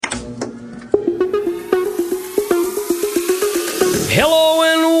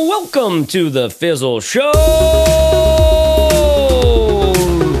Welcome to the Fizzle Show.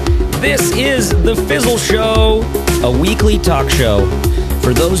 This is the Fizzle Show, a weekly talk show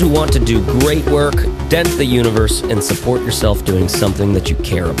for those who want to do great work, dent the universe, and support yourself doing something that you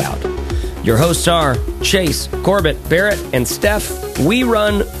care about. Your hosts are Chase, Corbett, Barrett, and Steph. We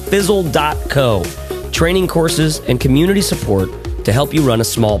run Fizzle.co, training courses and community support to help you run a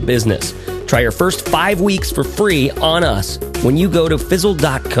small business. Try your first 5 weeks for free on us when you go to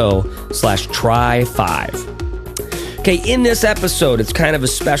fizzle.co/try5. Okay, in this episode, it's kind of a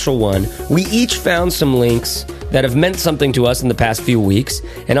special one. We each found some links that have meant something to us in the past few weeks,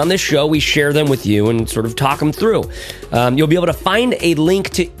 and on this show, we share them with you and sort of talk them through. You'll be able to find a link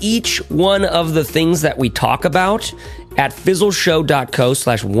to each one of the things that we talk about at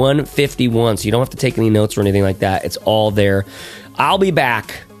fizzleshow.co/151, so you don't have to take any notes or anything like that. It's all there. I'll be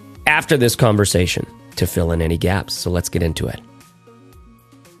back after this conversation to fill in any gaps, so let's get into it.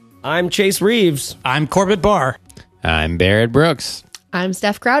 I'm Chase Reeves. I'm Corbett Barr. I'm Barrett Brooks. I'm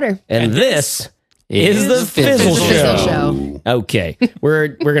Steph Crowder. And this is the Fizzle Show. Okay, we're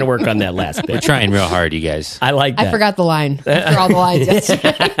going to work on that last bit. We're trying real hard, you guys. I like that. I forgot the line for all the lines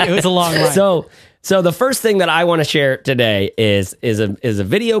yesterday. It was a long line. So the first thing that I want to share today is a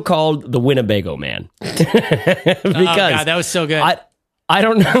video called The Winnebago Man. Because oh God, that was so good. I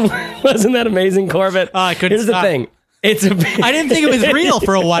don't know. Wasn't that amazing, Corbett? I couldn't Here's stop. the thing. I didn't think it was real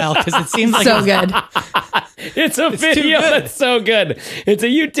for a while because it seemed like So good. It's a video too good. that's so good. It's a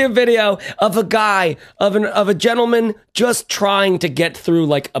YouTube video of a guy, of a gentleman just trying to get through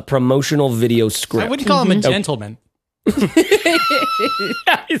like a promotional video script. I wouldn't call him a gentleman.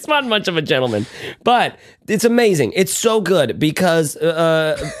 He's not much of a gentleman, but it's amazing. It's so good because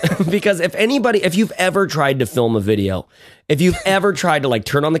if you've ever tried to film a video, if you've ever tried to like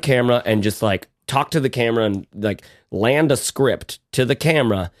turn on the camera and just like talk to the camera and like land a script to the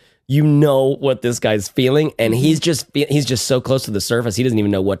camera, you know what this guy's feeling, and he's just so close to the surface, he doesn't even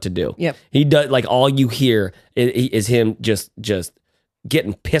know what to do. Yep. He does, like, all you hear is him just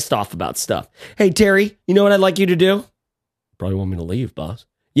getting pissed off about stuff. Hey, Terry, you know what I'd like you to do? Probably want me to leave, boss.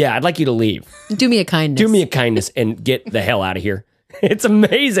 Yeah, I'd like you to leave. Do me a kindness. Do me a kindness and get the hell out of here. It's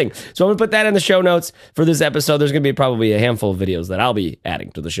amazing. So I'm going to put that in the show notes for this episode. There's going to be probably a handful of videos that I'll be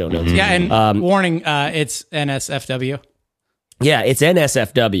adding to the show notes. Yeah, and warning, it's NSFW. Yeah, it's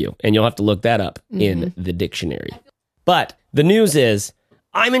NSFW, and you'll have to look that up in the dictionary. But the news is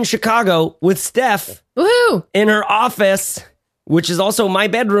I'm in Chicago with Steph Woohoo! in her office, which is also my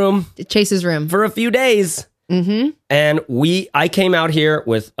bedroom, Chase's room. for a few days. Mm-hmm. And I came out here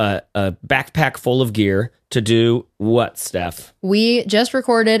with a backpack full of gear to do what, Steph? We just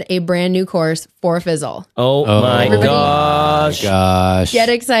recorded a brand new course for Fizzle. Oh my Everybody- gosh. Get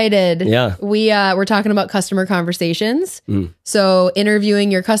excited. Yeah. We're talking about customer conversations. So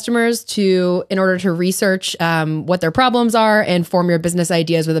interviewing your customers in order to research what their problems are and form your business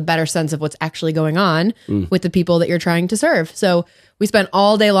ideas with a better sense of what's actually going on with the people that you're trying to serve. So we spent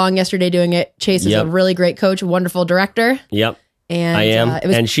all day long yesterday doing it. Chase is a really great coach, wonderful director. Yep. And I am. it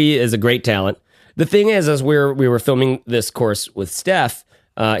was And she is a great talent. The thing is, as we were filming this course with Steph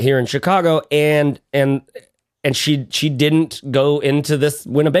here in Chicago, and she didn't go into this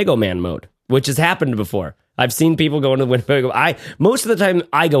Winnebago Man mode, which has happened before. I've seen people go into Winnebago. Most of the time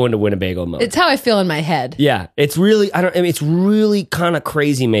I go into Winnebago mode. It's how I feel in my head. Yeah, it's really it's really kind of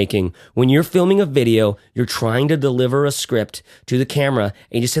crazy making when you're filming a video, you're trying to deliver a script to the camera,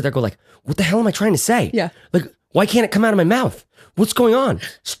 and you just sit there and go like, "What the hell am I trying to say? Yeah. Like, why can't it come out of my mouth? What's going on?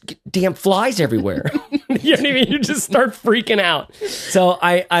 Damn flies everywhere." You know what I mean? You just start freaking out. So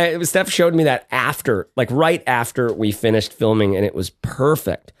Steph showed me that right after we finished filming, and it was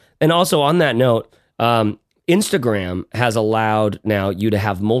perfect. And also on that note, Instagram has allowed now you to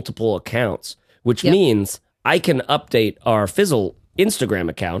have multiple accounts, which means I can update our Fizzle Instagram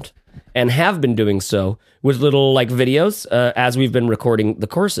account and have been doing so with little like videos as we've been recording the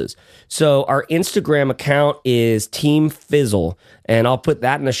courses. So our Instagram account is Team Fizzle, and I'll put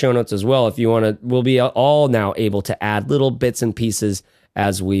that in the show notes as well. If you want to, we'll be all now able to add little bits and pieces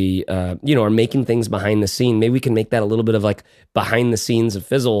as we, are making things behind the scene. Maybe we can make that a little bit of like behind the scenes of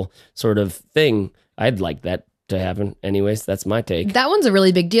Fizzle sort of thing. I'd like that to happen. Anyways, that's my take. That one's a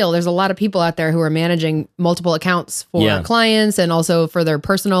really big deal. There's a lot of people out there who are managing multiple accounts for clients and also for their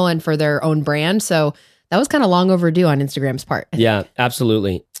personal and for their own brand. So that was kind of long overdue on Instagram's part. Yeah,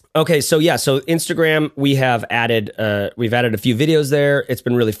 absolutely. Okay, so Instagram, we've added a few videos there. It's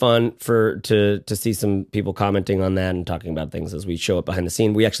been really fun to see some people commenting on that and talking about things as we show up behind the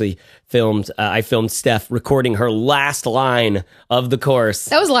scene. We actually I filmed Steph recording her last line of the course.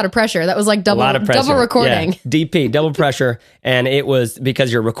 That was a lot of pressure. That was like double recording. Yeah, DP, double pressure. And it was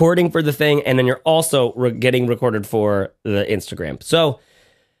because you're recording for the thing and then you're also getting recorded for the Instagram. So,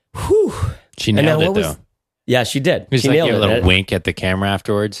 whew. She nailed it though. Yeah, she did. It was she like nailed a little it. wink at the camera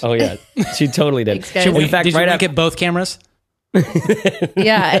afterwards. Oh yeah, she totally did. Thanks, guys. In fact, Did you look at both cameras?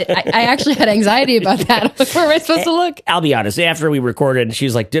 Yeah, I actually had anxiety about that. Where am I supposed to look? I'll be honest. After we recorded, she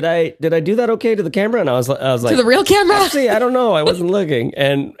was like, "Did I do that okay to the camera?" And I was like, To the real camera? Actually, I don't know. I wasn't looking,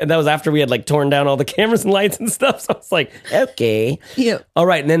 and that was after we had like torn down all the cameras and lights and stuff. So I was like, "Okay, Yeah. all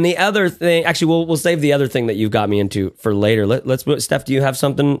right." And then the other thing, actually, we'll save the other thing that you've got me into for later. Let's. Steph, do you have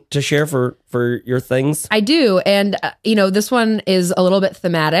something to share for your things? I do. And, this one is a little bit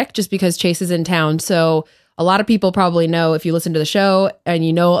thematic just because Chase is in town. So a lot of people probably know if you listen to the show and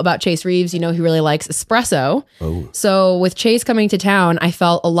you know about Chase Reeves, he really likes espresso. Oh. So with Chase coming to town, I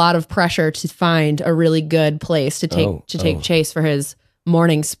felt a lot of pressure to find a really good place to take Chase for his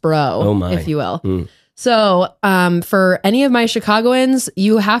morning spro, if you will. Mm. So for any of my Chicagoans,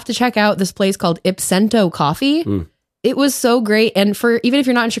 you have to check out this place called Ipsento Coffee. Mm. It was so great. And even if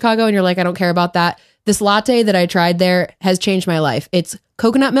you're not in Chicago and you're like, I don't care about that, this latte that I tried there has changed my life. It's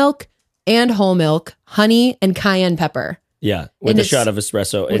coconut milk and whole milk, honey, and cayenne pepper. Yeah, with a shot of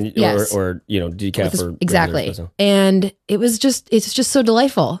espresso and yes. or decaf or exactly. espresso. And it's just so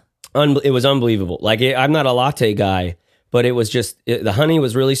delightful. It was unbelievable. Like I'm not a latte guy, but it was just the honey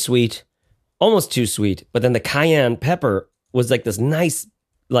was really sweet, almost too sweet. But then the cayenne pepper was like this nice,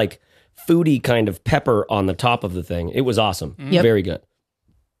 like foodie kind of pepper on the top of the thing. It was awesome. Yep. Very good.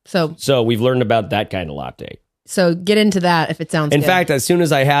 So we've learned about that kind of latte. So get into that if it sounds good. In fact, as soon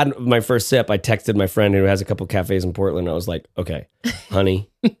as I had my first sip, I texted my friend who has a couple cafes in Portland. I was like, okay, honey,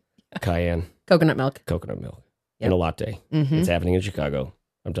 cayenne, coconut milk, and a latte. Mm-hmm. It's happening in Chicago.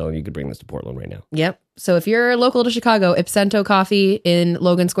 I'm telling you, you could bring this to Portland right now. Yep. So if you're local to Chicago, Ipsento Coffee in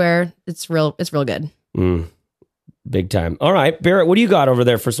Logan Square, it's real good. Big time. All right, Barrett, what do you got over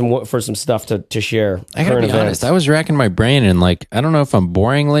there for some stuff to share? I gotta be honest. I was racking my brain and I don't know if I'm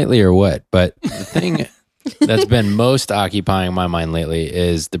boring lately or what, but the thing that's been most occupying my mind lately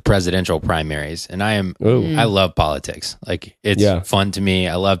is the presidential primaries. And I love politics. It's fun to me.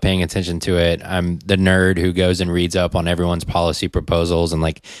 I love paying attention to it. I'm the nerd who goes and reads up on everyone's policy proposals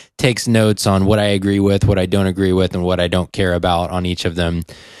and takes notes on what I agree with, what I don't agree with, and what I don't care about on each of them.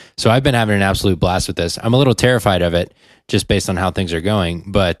 So I've been having an absolute blast with this. I'm a little terrified of it just based on how things are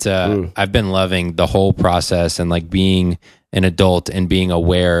going, but I've been loving the whole process and being an adult and being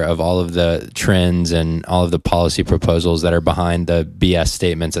aware of all of the trends and all of the policy proposals that are behind the BS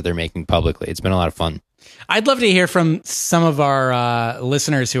statements that they're making publicly. It's been a lot of fun. I'd love to hear from some of our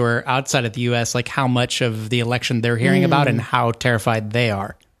listeners who are outside of the U.S., how much of the election they're hearing about and how terrified they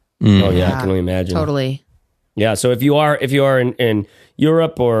are. Oh yeah, I can only imagine. Totally. Yeah, so if you are in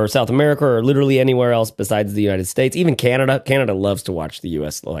Europe or South America or literally anywhere else besides the United States, even Canada loves to watch the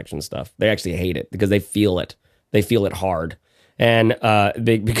U.S. election stuff. They actually hate it because they feel it. They feel it hard. And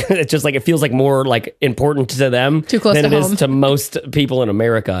because it's just it feels more important to them than it is to most people in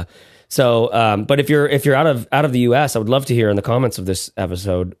America. So, but if you're out of the U.S., I would love to hear in the comments of this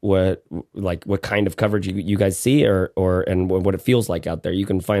episode what kind of coverage you guys see and what it feels like out there. You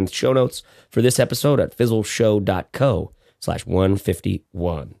can find show notes for this episode at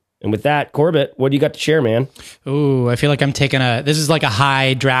fizzleshow.co/151. And with that, Corbett, what do you got to share, man? Ooh, I feel like I'm taking this is a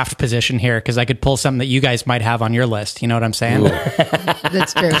high draft position here because I could pull something that you guys might have on your list. You know what I'm saying?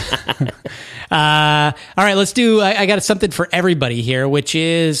 That's true. All right, let's do, I got something for everybody here, which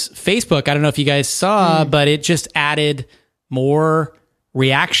is Facebook. I don't know if you guys saw, but it just added more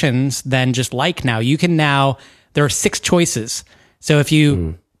reactions than just now. You can there are 6 choices. So if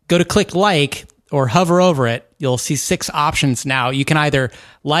you go to click like or hover over it, you'll see 6 options now. You can either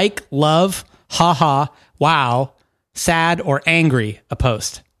love, haha, wow, sad, or angry a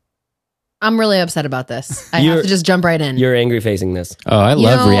post. I'm really upset about this. I have to just jump right in. You're angry facing this. Oh, I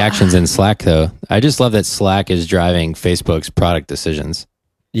love reactions in Slack, though. I just love that Slack is driving Facebook's product decisions.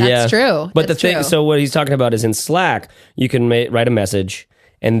 That's true. But thing, so what he's talking about is in Slack, you can write a message,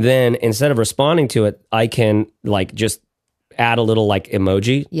 and then instead of responding to it, I can just add a little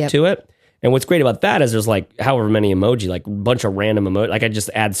emoji to it. And what's great about that is there's however many emoji, a bunch of random emoji. I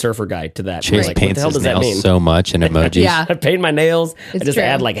just add surfer guy to that. Chase paints what the hell does that mean? So much in emojis. Yeah. I paint my nails. I just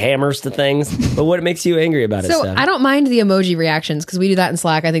add hammers to things. But what makes you angry about it, So Steph? I don't mind the emoji reactions because we do that in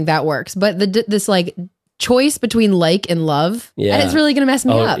Slack. I think that works. But this choice between like and love. Yeah. And it's really going to mess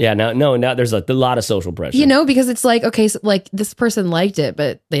me up. Yeah, no, there's a lot of social pressure. You know, because it's like, okay, so like this person liked it,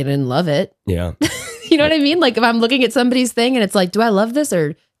 but they didn't love it. Yeah. You know what I mean? Like if I'm looking at somebody's thing and it's like, do I love this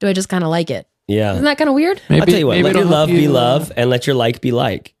or do I just kind of like it? Yeah. Isn't that kind of weird? I'll tell you what, let your it'll love help be you, love and let your like be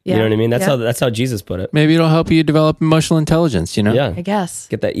like. You Yeah. know what I mean? Yeah. That's how Jesus put it. Maybe it'll help you develop emotional intelligence, you know? Yeah. I guess.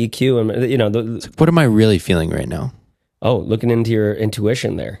 Get that EQ and, you know, What am I really feeling right now? looking into your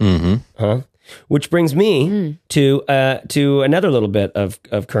intuition there. Mm-hmm. Huh? Which brings me to another little bit of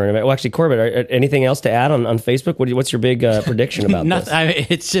current event. Well, actually, Corbett, anything else to add on Facebook? What's your big prediction about this?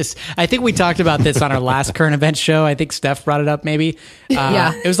 It's just, I think we talked about this on our last current event show. I think Steph brought it up maybe.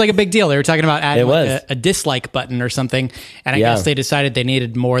 Yeah. It was like a big deal. They were talking about adding It was. like a dislike button or something. And I Yeah. guess they decided they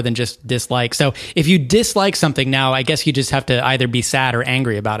needed more than just dislike. So if you dislike something now, I guess you just have to either be sad or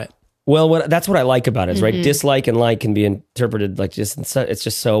angry about it. Well, that's what I like about it, is right. Dislike and like can be interpreted like it's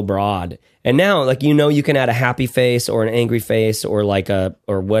just so broad. And now, like, you know, you can add a happy face or an angry face or like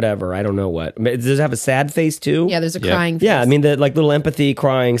or whatever. I don't know what. Does it have a sad face too? Yeah, there's a crying face. Yeah, I mean the like little empathy,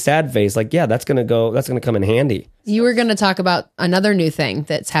 crying, sad face. Like, yeah, that's gonna come in handy. You were going to talk about another new thing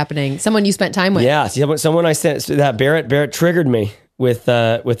that's happening. Someone you spent time with. Yeah, see, someone I sent that Barrett triggered me with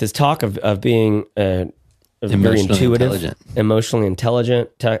his talk of being very Emotionally intuitive, intelligent. emotionally intelligent,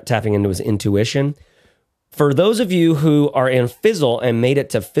 tapping into his intuition. For those of you who are in Fizzle and made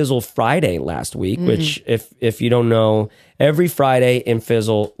it to Fizzle Friday last week, which if you don't know, every Friday in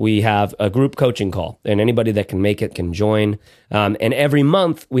Fizzle we have a group coaching call, and anybody that can make it can join. And every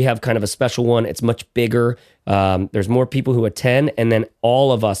month we have kind of a special one. It's much bigger. There's more people who attend, and then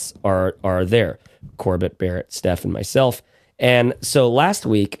all of us are there: Corbett, Barrett, Steph, and myself. And so last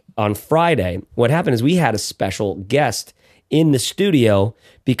week on Friday, what happened is we had a special guest in the studio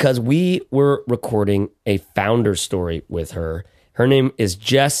because we were recording a founder story with her. Her name is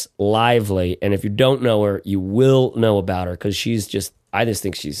Jess Lively. And if you don't know her, you will know about her because I just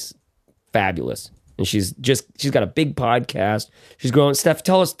think she's fabulous. And she's got a big podcast. She's growing. Steph,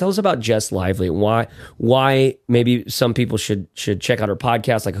 tell us about Jess Lively and why maybe some people should check out her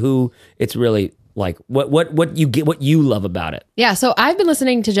podcast, like who it's really like, what you love about it. Yeah, so I've been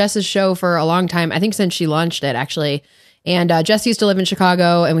listening to Jess's show for a long time. I think since she launched it, actually. And Jess used to live in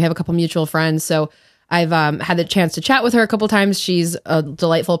Chicago, and we have a couple mutual friends. So I've had the chance to chat with her a couple times. She's a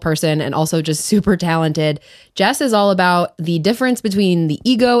delightful person and also just super talented. Jess is all about the difference between the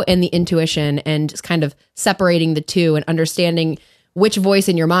ego and the intuition and just kind of separating the two and understanding which voice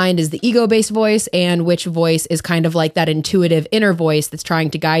in your mind is the ego-based voice and which voice is kind of like that intuitive inner voice that's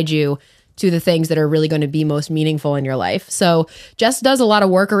trying to guide you to the things that are really going to be most meaningful in your life. So Jess does a lot of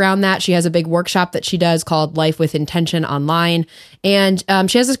work around that. She has a big workshop that she does called Life with Intention online. And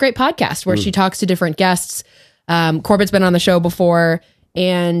she has this great podcast where she talks to different guests. Corbett's been on the show before,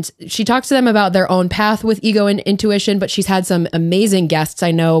 and she talks to them about their own path with ego and intuition, but she's had some amazing guests.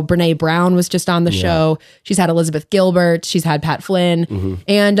 I know Brene Brown was just on the show. She's had Elizabeth Gilbert. She's had Pat Flynn,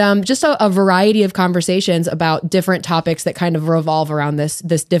 and just a variety of conversations about different topics that kind of revolve around this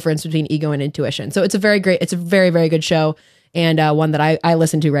difference between ego and intuition. So it's a very, very good show, and one that I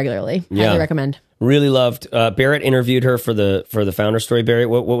listen to regularly. Highly recommend. Really loved. Barrett interviewed her for the founder story. Barrett,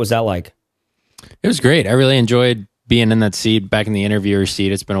 what was that like? It was great. I really enjoyed being in that seat, back in the interviewer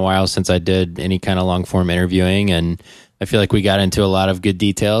seat. It's been a while since I did any kind of long form interviewing, and I feel like we got into a lot of good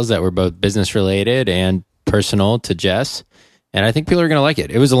details that were both business related and personal to Jess. And I think people are going to like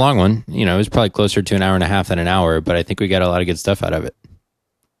it. It was a long one. You know, it was probably closer to an hour and a half than an hour, but I think we got a lot of good stuff out of it.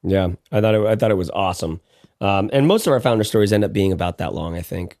 Yeah, I thought it was awesome. And most of our founder stories end up being about that long, I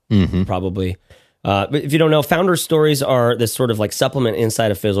think, probably. But if you don't know, founder stories are this sort of like supplement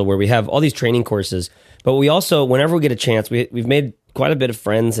inside of Fizzle where we have all these training courses, but we also, whenever we get a chance, we've made quite a bit of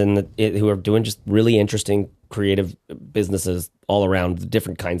friends who are doing just really interesting, creative businesses all around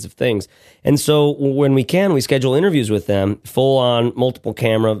different kinds of things. And so when we can, we schedule interviews with them, full on multiple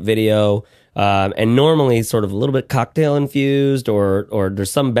camera video, and normally sort of a little bit cocktail infused or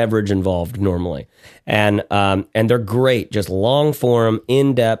there's some beverage involved normally. And they're great, just long form,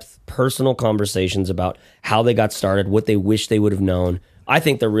 in-depth, personal conversations about how they got started, what they wish they would have known. I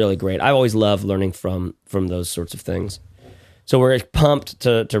think they're really great. I always love learning from those sorts of things. So we're pumped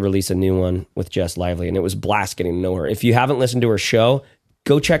to release a new one with Jess Lively, and it was blast getting to know her. If you haven't listened to her show,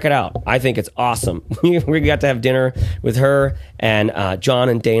 go check it out. I think it's awesome. We got to have dinner with her and John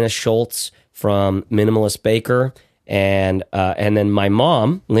and Dana Schultz from Minimalist Baker, and then my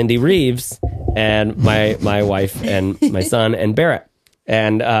mom, Lindy Reeves, and my wife and my son and Barrett.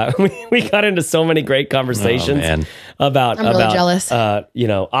 And we got into so many great conversations about I'm really jealous.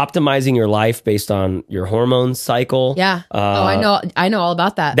 Optimizing your life based on your hormone cycle. Yeah. I know all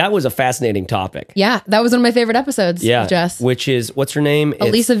about that. That was a fascinating topic. Yeah, that was one of my favorite episodes. Yeah, Jess. which is, what's her name?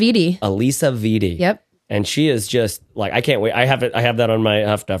 Elisa Vitti. Elisa Vitti. Yep. And she is just like, I can't wait. I have that on my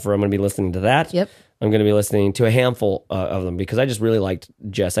Huffduffer. I'm going to be listening to that. Yep. I'm going to be listening to a handful of them because I just really liked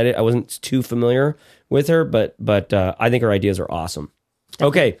Jess. I wasn't too familiar with her, but I think her ideas are awesome.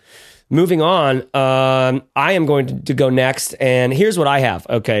 Okay, moving on. I am going to go next, and here's what I have.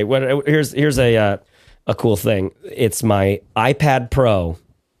 Okay, here's a cool thing. It's my iPad Pro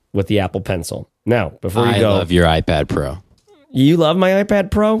with the Apple Pencil. Now, before you go, I love your iPad Pro. You love my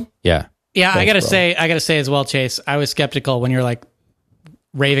iPad Pro? Yeah. Yeah, Thanks, I gotta say as well, Chase, I was skeptical when you're like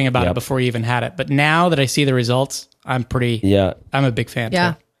raving about it before you even had it. But now that I see the results, I'm a big fan.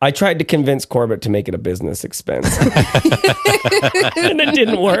 Yeah. Too. I tried to convince Corbett to make it a business expense. And it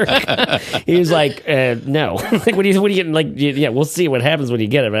didn't work. He was like, no. Like, what do you like? Yeah, we'll see what happens when you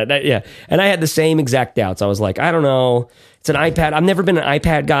get it. But yeah. And I had the same exact doubts. I was like, I don't know. It's an iPad. I've never been an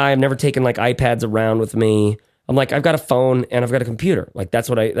iPad guy. I've never taken like iPads around with me. I'm like, I've got a phone and I've got a computer. Like, that's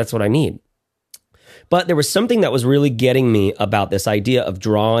what I need. But there was something that was really getting me about this idea of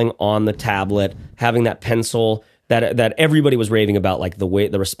drawing on the tablet, having that pencil that everybody was raving about, like the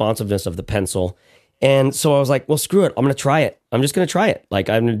responsiveness of the pencil. And so I was like, well, screw it. I'm going to try it. I'm just going to try it. Like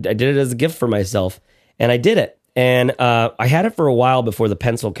I did it as a gift for myself, and I did it. And I had it for a while before the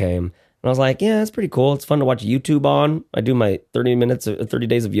pencil came. And I was like, yeah, it's pretty cool. It's fun to watch YouTube on. I do my 30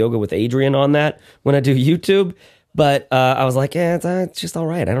 days of yoga with Adrian on that when I do YouTube. But I was like, yeah, it's just all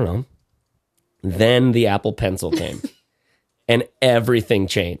right. I don't know. Then the Apple Pencil came and everything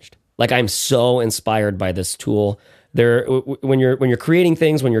changed. Like, I'm so inspired by this tool. When you're creating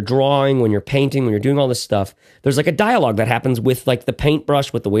things, when you're drawing, when you're painting, when you're doing all this stuff, there's like a dialogue that happens with like the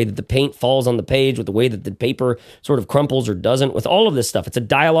paintbrush, with the way that the paint falls on the page, with the way that the paper sort of crumples or doesn't, with all of this stuff. It's a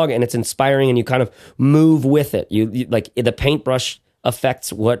dialogue and it's inspiring, and you kind of move with it. You like the paintbrush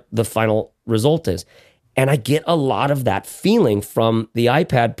affects what the final result is. And I get a lot of that feeling from the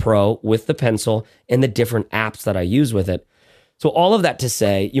iPad Pro with the pencil and the different apps that I use with it. So all of that to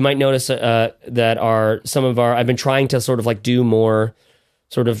say, you might notice that I've been trying to sort of like do more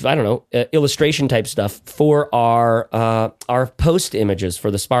sort of, I don't know, illustration type stuff for our post images for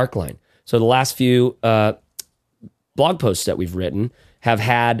the Sparkline. So the last few blog posts that we've written have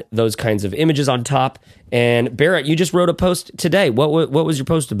had those kinds of images on top. And Barrett, you just wrote a post today. What was your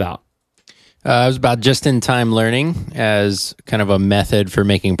post about? It was about just-in-time learning as kind of a method for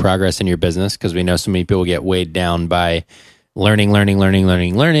making progress in your business, because we know so many people get weighed down by learning,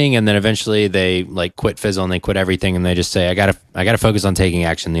 and then eventually they like quit fizzle and they quit everything, and they just say, I gotta focus on taking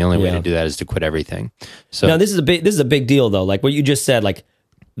action. The only way to do that is to quit everything. So now this is a big deal though. Like what you just said, like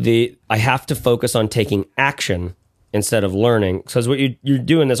I have to focus on taking action instead of learning. Because what you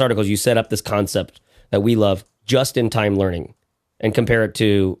do in this article is you set up this concept that we love, just-in-time learning, and compare it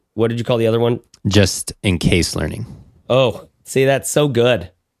to, what did you call the other one? Just-in-case learning. Oh, see, that's so good.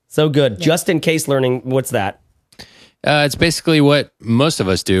 So good. Yeah. Just-in-case learning, what's that? It's basically what most of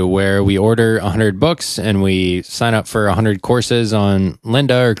us do, where we order 100 books and we sign up for 100 courses on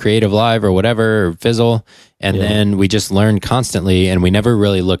Lynda or Creative Live or whatever, or Fizzle, and then we just learn constantly, and we never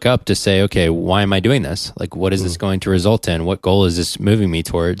really look up to say, okay, why am I doing this? Like, what is this going to result in? What goal is this moving me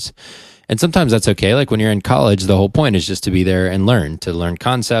towards? And sometimes that's okay. Like when you're in college, the whole point is just to be there and to learn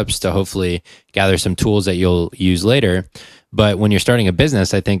concepts, to hopefully gather some tools that you'll use later. But when you're starting a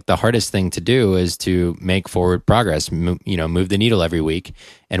business, I think the hardest thing to do is to make forward progress, move the needle every week.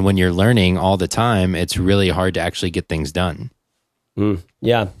 And when you're learning all the time, it's really hard to actually get things done.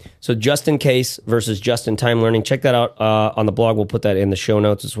 Yeah. So just in case versus just in time learning, check that out on the blog. We'll put that in the show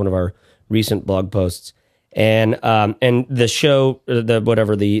notes. It's one of our recent blog posts. And the show,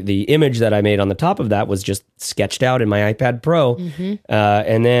 the image that I made on the top of that was just sketched out in my iPad Pro. Mm-hmm.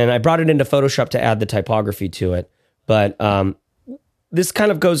 And then I brought it into Photoshop to add the typography to it. But this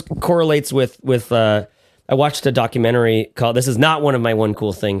kind of correlates with I watched a documentary called, this is not one of my one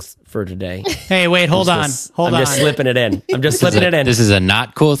cool things for today. Hey, wait, hold on. I'm just slipping it in. This is a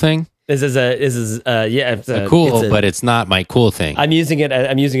not cool thing? It's cool, but it's not my cool thing. I'm using it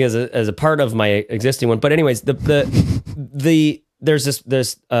as a part of my existing one. But anyways, there's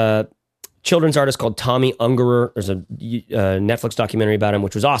this children's artist called Tommy Ungerer. There's a Netflix documentary about him,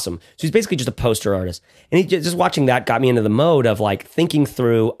 which was awesome. So he's basically just a poster artist. And just watching that got me into the mode of like thinking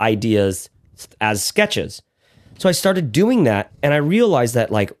through ideas as sketches. So I started doing that, and I realized that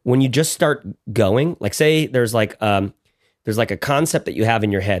like when you just start going, like say there's like a concept that you have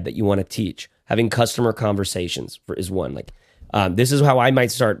in your head that you want to teach. Having customer conversations is one. Like This is how I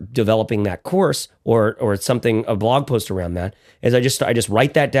might start developing that course or something, a blog post around that, is I just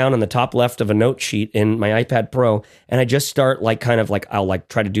write that down on the top left of a note sheet in my iPad Pro, and I just start I'll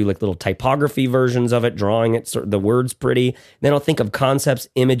try to do like little typography versions of it, drawing it, the words pretty. Then I'll think of concepts,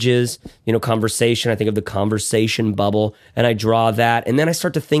 images, conversation. I think of the conversation bubble, and I draw that. And then I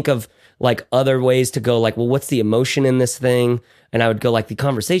start to think of like other ways to go, like, well, what's the emotion in this thing? And I would go like the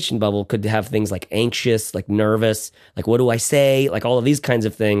conversation bubble could have things like anxious, like nervous, like what do I say? Like all of these kinds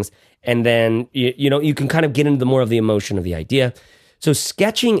of things. And then, you can kind of get into more of the emotion of the idea. So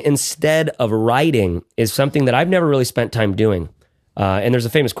sketching instead of writing is something that I've never really spent time doing. And there's a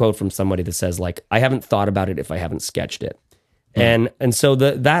famous quote from somebody that says like, I haven't thought about it if I haven't sketched it. And so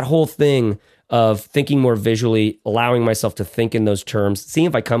that whole thing of thinking more visually, allowing myself to think in those terms, seeing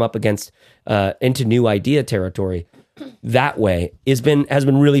if I come up against into new idea territory that way has been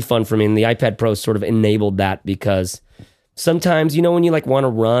really fun for me. And the iPad Pro sort of enabled that, because sometimes, when you like want to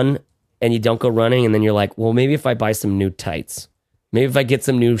run and you don't go running, and then you're like, well, maybe if I buy some new tights, maybe if I get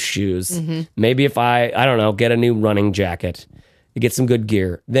some new shoes, maybe if I don't know, get a new running jacket, get some good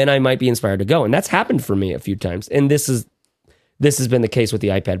gear, then I might be inspired to go. And that's happened for me a few times. And this has been the case with the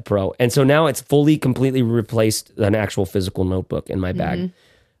iPad Pro. And so now it's completely replaced an actual physical notebook in my bag.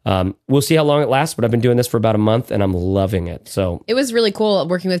 We'll see how long it lasts, but I've been doing this for about a month and I'm loving it. So it was really cool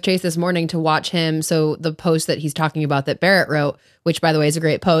working with Chase this morning to watch him. So the post that he's talking about that Barrett wrote, which by the way is a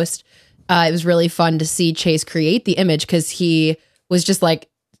great post, it was really fun to see Chase create the image, because he was just like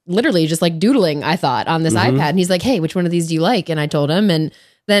literally just like doodling, I thought, on this iPad. And he's like, hey, which one of these do you like? And I told him, and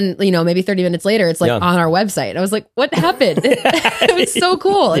then, maybe 30 minutes later, it's like on our website. I was like, what happened? It was so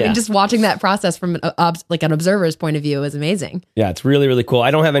cool. I mean, just watching that process from an observer's point of view was amazing. Yeah, it's really, really cool.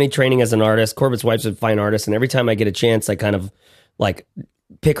 I don't have any training as an artist. Corbett's wife's a fine artist. And every time I get a chance, I kind of like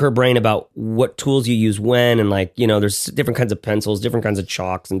pick her brain about what tools you use when. And like, there's different kinds of pencils, different kinds of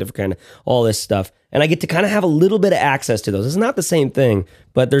chalks, and different kind of all this stuff. And I get to kind of have a little bit of access to those. It's not the same thing,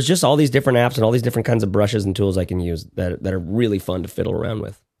 but there's just all these different apps and all these different kinds of brushes and tools I can use that are really fun to fiddle around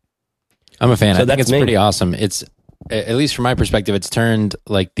with. I'm a fan. So I think it's pretty awesome. It's, at least from my perspective, it's turned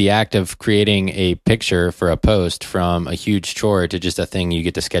like the act of creating a picture for a post from a huge chore to just a thing you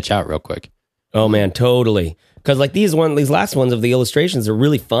get to sketch out real quick. Oh man, totally. Because like these last ones of the illustrations are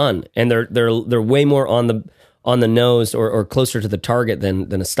really fun, and they're way more on the nose or closer to the target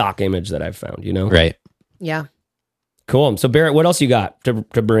than a stock image that I've found. Right. Yeah. Cool. So Barrett, what else you got to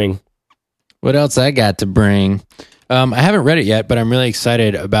bring? What else I got to bring? I haven't read it yet, but I'm really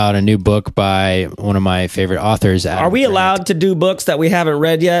excited about a new book by one of my favorite authors. Are we allowed to do books that we haven't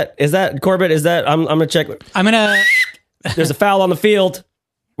read yet? Is that, Corbett? Is that, I'm gonna check. There's a foul on the field.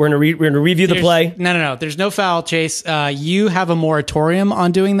 We're gonna review the play. No. There's no foul, Chase. You have a moratorium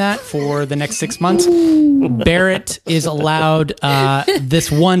on doing that for the next 6 months. Barrett is allowed this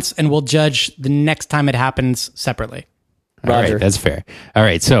once, and we'll judge the next time it happens separately. All right, that's fair. All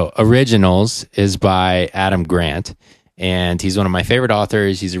right, so Originals is by Adam Grant, and he's one of my favorite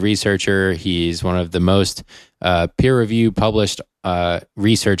authors. He's a researcher. He's one of the most peer-reviewed published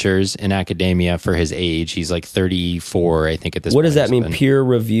researchers in academia for his age. He's like 34, I think, at this point. What does that mean, peer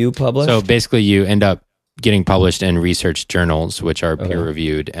review published? So basically you end up getting published in research journals, which are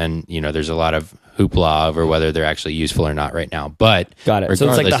peer-reviewed, and there's a lot of hoopla over whether they're actually useful or not right now. But got it. So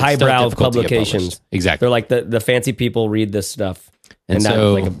it's like the highbrow of publications. Exactly. They're like the fancy people read this stuff. And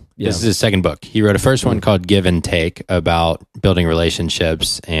so this is his second book. He wrote a first one called Give and Take, about building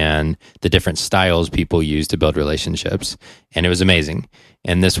relationships and the different styles people use to build relationships. And it was amazing.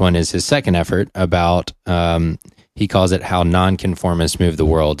 And this one is his second effort about, he calls it How Nonconformists Move the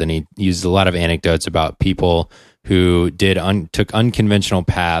World. And he uses a lot of anecdotes about people who took unconventional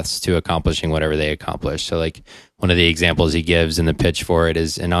paths to accomplishing whatever they accomplished. So like one of the examples he gives in the pitch for it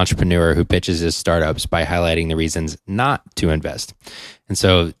is an entrepreneur who pitches his startups by highlighting the reasons not to invest. And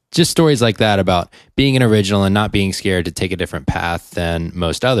so just stories like that about being an original and not being scared to take a different path than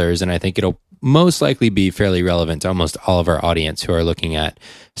most others. And I think it'll most likely be fairly relevant to almost all of our audience who are looking at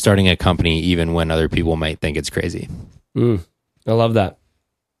starting a company even when other people might think it's crazy. I love that.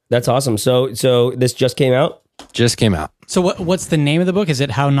 That's awesome. So this just came out? Just came out. So what's the name of the book? Is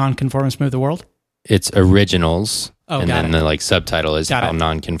it How Nonconformists Move the World? It's Originals. Oh, and then the subtitle is How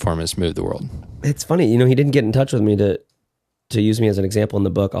Nonconformists Move the World. It's funny, he didn't get in touch with me to use me as an example in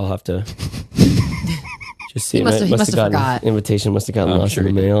the book. I'll have to just see. He must have forgot. Invitation must have gotten lost in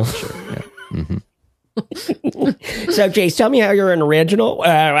the mail. Sure, yeah. Mm-hmm. So, Jace, tell me how you're an original.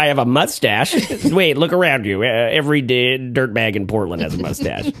 I have a mustache. Wait, look around you. Every dirtbag in Portland has a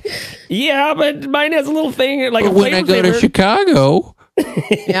mustache. Yeah, but mine has a little thing like. But when I go to Chicago,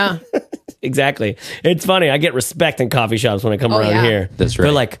 yeah. Exactly. It's funny. I get respect in coffee shops when I come around here. That's right.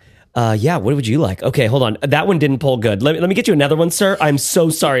 They're like, yeah, what would you like? Okay, hold on. That one didn't pull good. Let me get you another one, sir. I'm so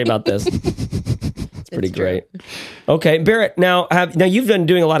sorry about this. It's pretty great. Okay, Barrett, now you've been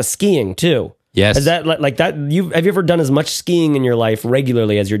doing a lot of skiing too. Yes. Is that like that? Have you ever done as much skiing in your life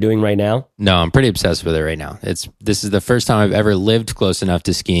regularly as you're doing right now? No, I'm pretty obsessed with it right now. This is the first time I've ever lived close enough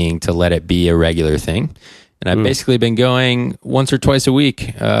to skiing to let it be a regular thing. And I've basically been going once or twice a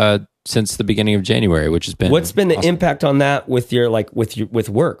week since the beginning of January, which has been What's been the awesome. impact on that with your with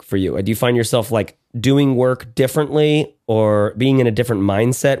work for you? Do you find yourself like doing work differently or being in a different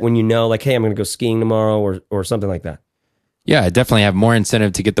mindset when you know like, hey, I'm going to go skiing tomorrow or something like that? Yeah, I definitely have more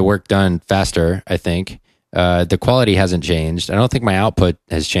incentive to get the work done faster, I think. The quality hasn't changed. I don't think my output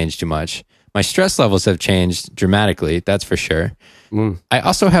has changed too much. My stress levels have changed dramatically, that's for sure. I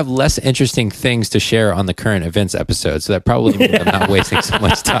also have less interesting things to share on the current events episode, so that probably means I'm not wasting so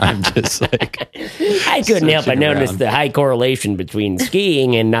much time just like... I couldn't help but searching notice around. the high correlation between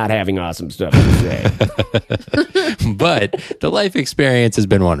skiing and not having awesome stuff to say. But the life experience has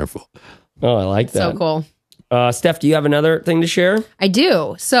been wonderful. Oh, I like that. So cool. Steph, do you have another thing to share? I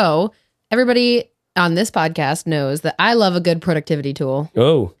do. So everybody on this podcast knows that I love a good productivity tool,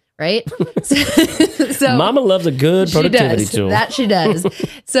 Oh, right? so Mama loves a good productivity she does. tool. That she does.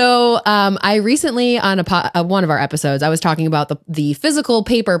 So I recently on one of our episodes, I was talking about the physical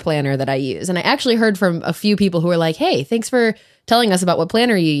paper planner that I use, and I actually heard from a few people who were like, "Hey, thanks for telling us about what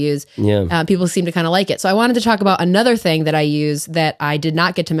planner you use." Yeah. People seem to kind of like it. So I wanted to talk about another thing that I use that I did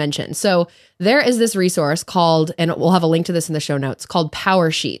not get to mention. So there is this resource called, and we'll have a link to this in the show notes, called Power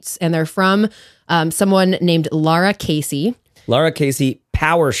Sheets, and they're from someone named Laura Casey. Laura Casey,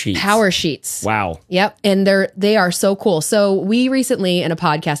 Power Sheets. Power Sheets. Wow. Yep. And they are so cool. So we recently in a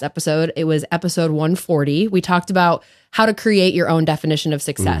podcast episode, it was episode 140, we talked about how to create your own definition of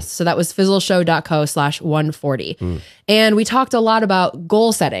success. So that was fizzleshow.co/140. And we talked a lot about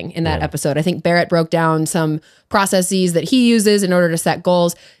goal setting in that episode. I think Barrett broke down some processes that he uses in order to set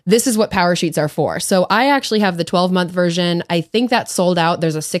goals. This is what Power Sheets are for. So I actually have the 12-month version. I think that's sold out.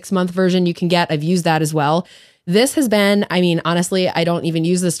 There's a 6-month version you can get. I've used that as well. This has been, I mean, honestly, I don't even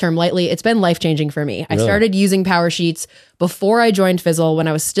use this term lightly. It's been life-changing for me. I started using Power Sheets before I joined Fizzle when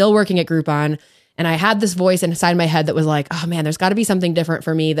I was still working at Groupon. And I had this voice inside my head that was like, oh man, there's got to be something different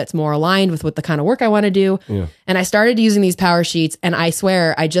for me that's more aligned with what the kind of work I want to do. Yeah. And I started using these Power Sheets, and I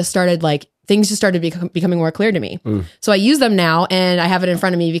swear I just started things just started becoming more clear to me. So I use them now, and I have it in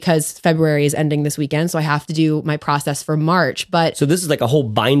front of me because February is ending this weekend. So I have to do my process for March. But So this is like a whole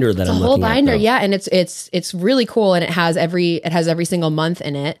binder that I'm looking at. whole binder, though. yeah. And it's really cool. And it has every single month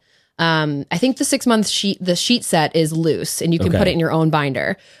in it. I think the 6-month sheet set is loose and you can put it in your own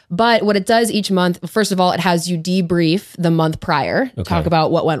binder. But what it does each month, first of all, it has you debrief the month prior, talk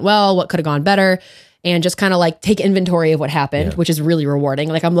about what went well, what could have gone better, and just kind of like take inventory of what happened, which is really rewarding.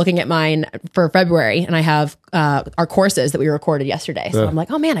 Like I'm looking at mine for February and I have our courses that we recorded yesterday. So I'm like,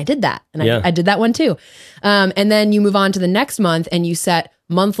 oh man, I did that. And I did that one too. And then you move on to the next month and you set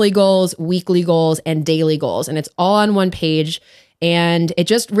monthly goals, weekly goals, and daily goals. And it's all on one page. And it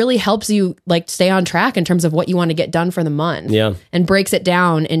just really helps you like stay on track in terms of what you want to get done for the month. Yeah. And breaks it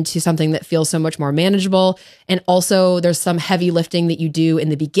down into something that feels so much more manageable. And also there's some heavy lifting that you do in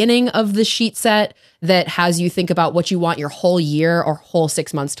the beginning of the sheet set that has you think about what you want your whole year or whole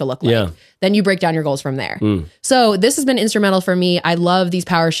 6 months to look like. Yeah. Then you break down your goals from there. So this has been instrumental for me. I love these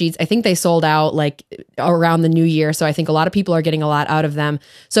Power Sheets. I think they sold out like around the new year. So I think a lot of people are getting a lot out of them.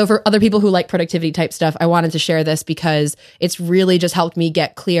 So for other people who like productivity type stuff, I wanted to share this because it's really just helped me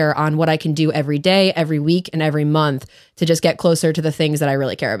get clear on what I can do every day, every week, and every month to just get closer to the things that I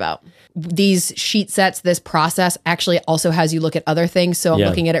really care about. These sheet sets, this process actually also has you look at other things. So I'm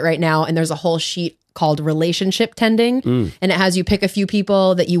looking at it right now and there's a whole sheet called relationship tending. And it has you pick a few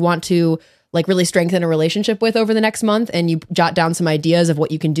people that you want to like really strengthen a relationship with over the next month. And you jot down some ideas of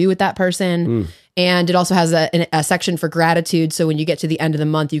what you can do with that person. And it also has a section for gratitude. So when you get to the end of the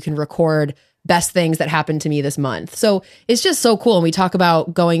month, you can record best things that happened to me this month. So it's just so cool. And we talk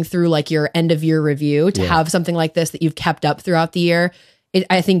about going through like your end of year review to have something like this that you've kept up throughout the year.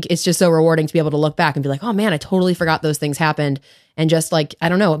 I think it's just so rewarding to be able to look back and be like, oh man, I totally forgot those things happened. And just like, I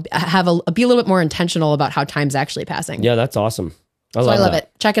don't know, be a little bit more intentional about how time's actually passing. Yeah, that's awesome. I I love that.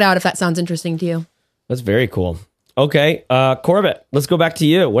 it. Check it out if that sounds interesting to you. That's very cool. Okay, Corbett, let's go back to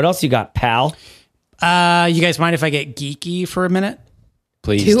you. What else you got, pal? You guys mind if I get geeky for a minute?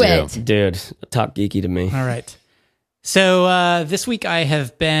 Please Do do. it. Dude, talk geeky to me. All right. So this week I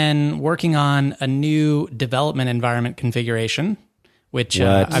have been working on a new development environment configuration, which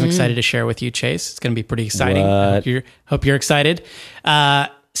I'm excited to share with you, Chase. It's going to be pretty exciting. I hope you're excited.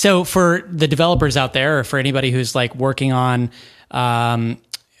 So for the developers out there, or for anybody who's like working on,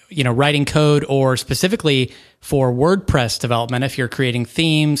 writing code, or specifically for WordPress development, if you're creating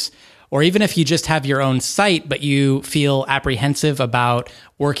themes, or even if you just have your own site, but you feel apprehensive about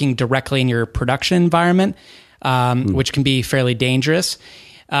working directly in your production environment, which can be fairly dangerous.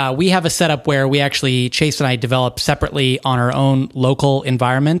 We have a setup where we actually, Chase and I, develop separately on our own local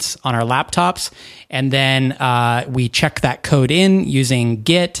environments on our laptops. And then we check that code in using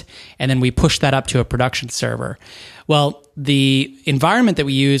Git, and then we push that up to a production server. Well, the environment that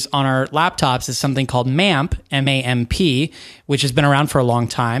we use on our laptops is something called MAMP, M-A-M-P, which has been around for a long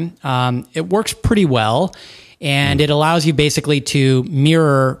time. It works pretty well. And it allows you basically to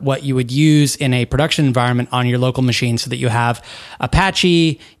mirror what you would use in a production environment on your local machine, so that you have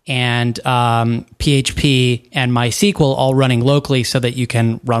Apache and PHP and MySQL all running locally so that you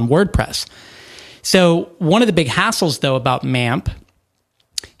can run WordPress. So one of the big hassles, though, about MAMP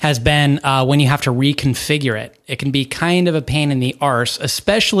has been when you have to reconfigure it. It can be kind of a pain in the arse,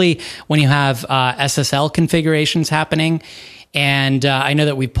 especially when you have SSL configurations happening. And I know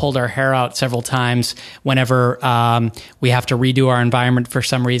that we've pulled our hair out several times whenever we have to redo our environment for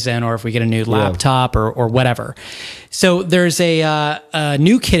some reason, or if we get a new laptop or whatever. So there's a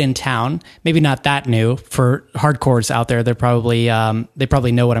new kid in town, maybe not that new for hardcores out there. They probably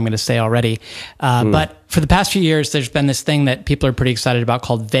know what I'm going to say already. But for the past few years, there's been this thing that people are pretty excited about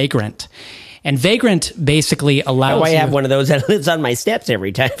called Vagrant. And Vagrant basically allows I have one of those that lives on my steps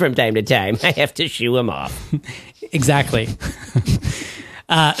every time from time to time. I have to shoo him off. Exactly.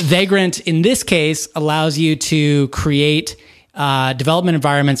 Vagrant, in this case, allows you to create development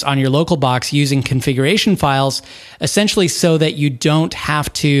environments on your local box using configuration files, essentially so that you don't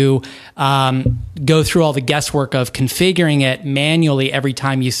have to go through all the guesswork of configuring it manually every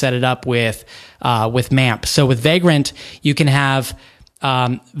time you set it up with MAMP. So with Vagrant, you can have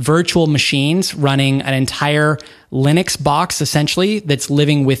virtual machines running an entire Linux box, essentially, that's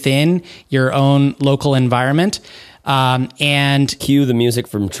living within your own local environment. And cue the music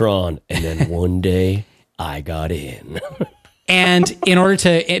from Tron. And then one day I got in. And in order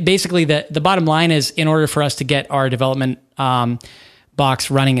to, basically, the bottom line is, in order for us to get our development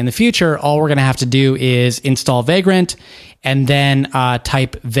box running in the future, all we're going to have to do is install Vagrant, and then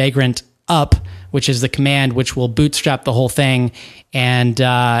type Vagrant up, which is the command which will bootstrap the whole thing. And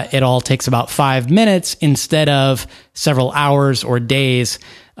it all takes about 5 minutes instead of several hours or days,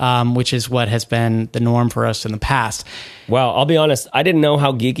 which is what has been the norm for us in the past. Well, I'll be honest. I didn't know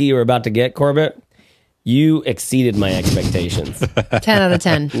how geeky you were about to get, Corbett. You exceeded my expectations. 10 out of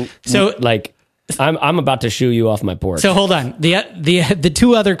 10. So, like, I'm about to shoo you off my porch. So hold on. The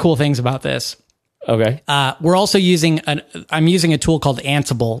two other cool things about this. Okay. We're also I'm using a tool called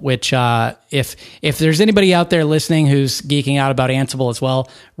Ansible, which if there's anybody out there listening who's geeking out about Ansible as well,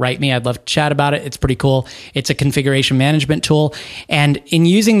 write me. I'd love to chat about it. It's pretty cool. It's a configuration management tool. And in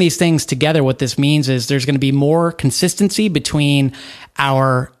using these things together, what this means is there's going to be more consistency between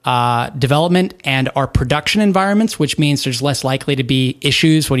our development and our production environments, which means there's less likely to be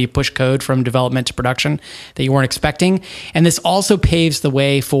issues when you push code from development to production that you weren't expecting. And this also paves the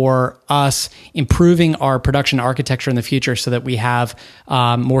way for us improving our production architecture in the future, so that we have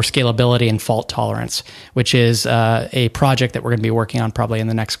more scalability and fault tolerance, which is a project that we're going to be working on probably in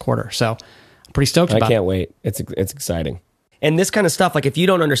the next quarter. So I'm pretty stoked about it. I can't wait. It's exciting. And this kind of stuff, like, if you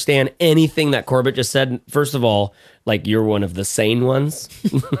don't understand anything that Corbett just said, first of all, like, you're one of the sane ones.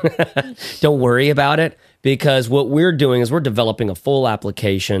 Don't worry about it, because what we're doing is we're developing a full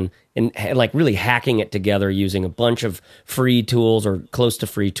application and like really hacking it together using a bunch of free tools or close to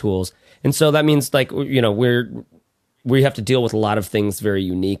free tools. And so that means, like, you know, we have to deal with a lot of things very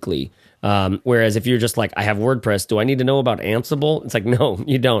uniquely. Whereas if you're just like, I have WordPress, do I need to know about Ansible? It's like, no,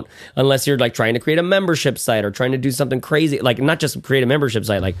 you don't. Unless you're like trying to create a membership site or trying to do something crazy, like not just create a membership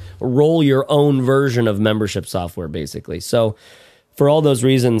site, like roll your own version of membership software, basically. So for all those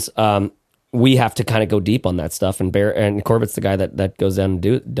reasons, we have to kind of go deep on that stuff. And Corbett's the guy that goes down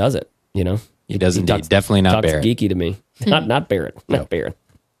and does it, you know? He does indeed. Definitely not Barrett. Geeky to me. Not Barrett. Not Barrett.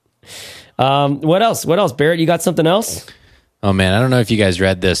 What else? Barrett, you got something else? Oh man, I don't know if you guys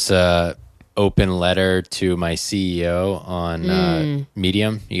read this open letter to my CEO on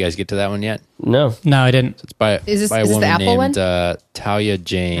Medium. You guys get to that one yet? No, I didn't. So it's by a woman the Apple named Talia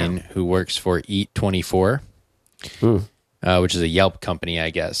Jane, who works for Eat24, which is a Yelp company, I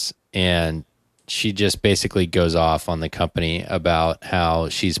guess. And she just basically goes off on the company about how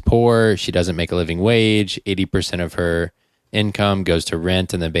she's poor, she doesn't make a living wage, 80% of her income goes to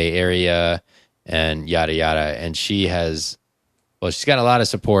rent in the Bay Area, and yada yada. And she's got a lot of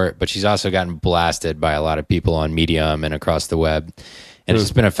support, but she's also gotten blasted by a lot of people on Medium and across the web. And it's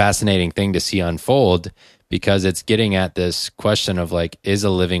just been a fascinating thing to see unfold because it's getting at this question of like, is a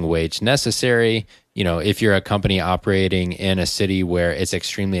living wage necessary? You know, if you're a company operating in a city where it's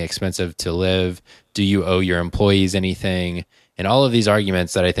extremely expensive to live, do you owe your employees anything? And all of these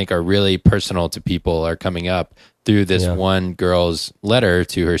arguments that I think are really personal to people are coming up through this one girl's letter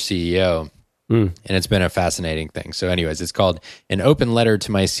to her CEO. And it's been a fascinating thing. So anyways, it's called An Open Letter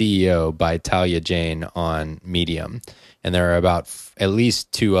to My CEO by Talia Jane on Medium. And there are about at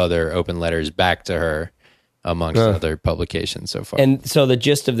least 2 other open letters back to her amongst other publications so far. And so the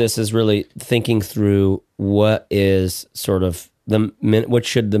gist of this is really thinking through what is sort of what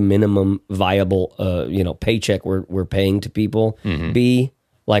should the minimum viable paycheck we're paying to people be.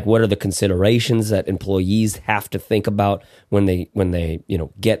 Like, what are the considerations that employees have to think about when they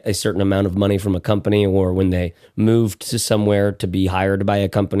get a certain amount of money from a company, or when they move to somewhere to be hired by a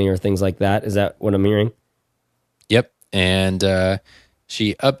company, or things like that? Is that what I'm hearing? Yep. And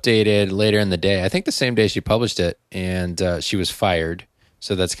she updated later in the day, I think the same day she published it, and she was fired.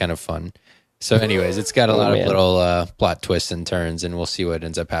 So that's kind of fun. So anyways, it's got a lot of little plot twists and turns, and we'll see what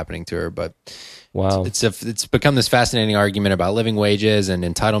ends up happening to her. But wow, it's become this fascinating argument about living wages and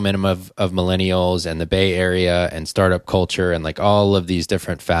entitlement of millennials and the Bay Area and startup culture and like all of these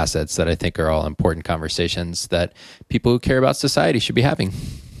different facets that I think are all important conversations that people who care about society should be having.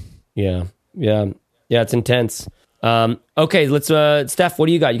 Yeah, it's intense. Okay, let's Steph, what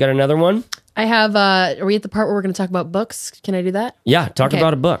do you got? You got another one? I have, are we at the part where we're going to talk about books? Can I do that? Yeah, talk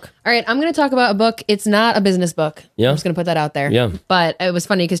about a book. All right, I'm going to talk about a book. It's not a business book. Yeah. I'm just going to put that out there. Yeah. But it was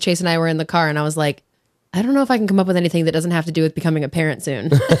funny because Chase and I were in the car and I was like, I don't know if I can come up with anything that doesn't have to do with becoming a parent soon.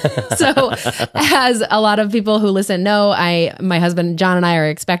 So as a lot of people who listen know, my husband John and I are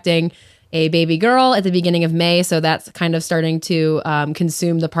expecting a baby girl at the beginning of May. So that's kind of starting to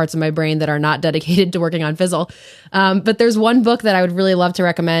consume the parts of my brain that are not dedicated to working on Fizzle. But there's one book that I would really love to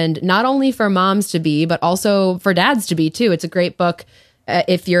recommend, not only for moms to be, but also for dads to be too. It's a great book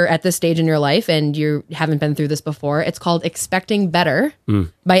if you're at this stage in your life and you haven't been through this before. It's called Expecting Better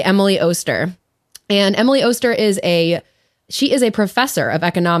by Emily Oster. And Emily Oster is a professor of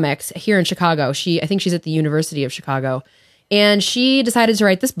economics here in Chicago. I think she's at the University of Chicago. And she decided to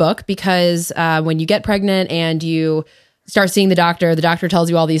write this book because when you get pregnant and you start seeing the doctor tells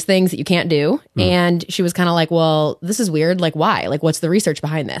you all these things that you can't do. And she was kind of like, well, this is weird. Like, why? Like, what's the research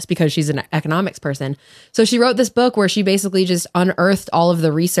behind this? Because she's an economics person. So she wrote this book where she basically just unearthed all of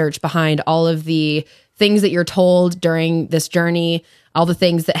the research behind all of the things that you're told during this journey, all the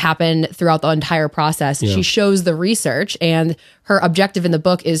things that happen throughout the entire process. Yeah. She shows the research, and her objective in the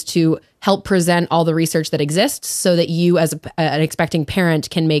book is to help present all the research that exists so that you as an expecting parent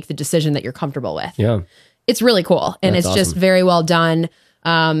can make the decision that you're comfortable with. Yeah. It's really cool. And it's awesome. Just very well done.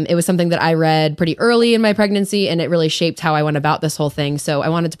 It was something that I read pretty early in my pregnancy, and it really shaped how I went about this whole thing. So I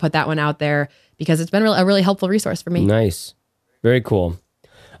wanted to put that one out there because it's been a really helpful resource for me. Nice. Very cool.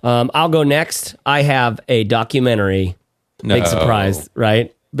 I'll go next. I have a documentary. Big surprise,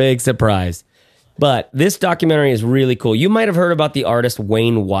 right? Big surprise. But this documentary is really cool. You might have heard about the artist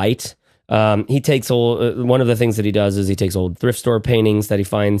Wayne White. He takes one of the things that he does is he takes old thrift store paintings that he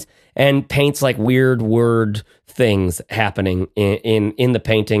finds and paints like weird word things happening in the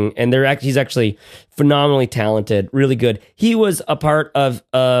painting. And he's actually phenomenally talented, really good. He was a part of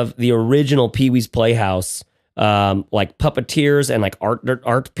the original Pee-wee's Playhouse, like puppeteers and like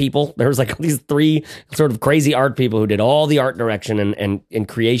art people. There was like these 3 sort of crazy art people who did all the art direction and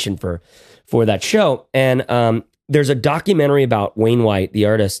creation for that show. And there's a documentary about Wayne White, the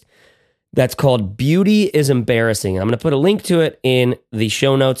artist, that's called Beauty is Embarrassing. I'm going to put a link to it in the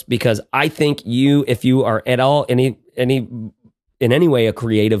show notes because I think if you are at all in any way a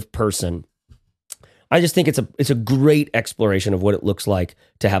creative person, I just think it's a great exploration of what it looks like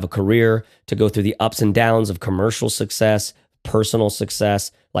to have a career, to go through the ups and downs of commercial success, personal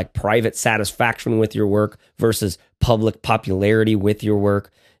success, like private satisfaction with your work versus public popularity with your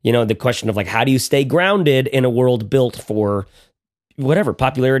work. You know, the question of like, how do you stay grounded in a world built for whatever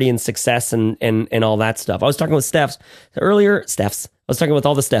popularity and success and all that stuff. I was talking with Stephs earlier. I was talking with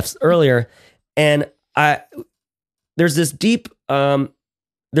all the Stephs earlier, and there's this deep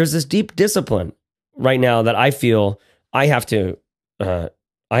discipline right now that I feel I have to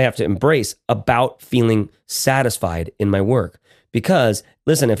embrace about feeling satisfied in my work. Because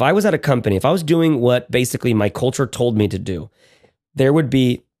listen, if I was at a company, if I was doing what basically my culture told me to do, there would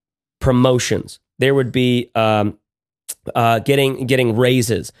be promotions. There would be getting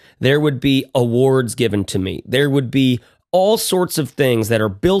raises. There would be awards given to me. There would be all sorts of things that are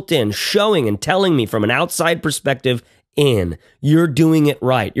built in, showing and telling me from an outside perspective you're doing it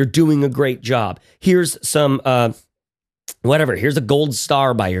right. You're doing a great job. Here's some whatever. Here's a gold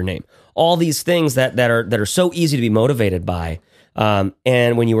star by your name. All these things that are so easy to be motivated by.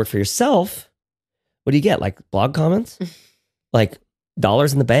 And when you work for yourself, what do you get? Like blog comments, like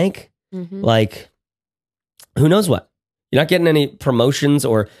dollars in the bank, like who knows what? You're not getting any promotions,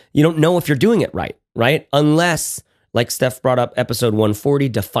 or you don't know if you're doing it right? Unless, like Steph brought up episode 140,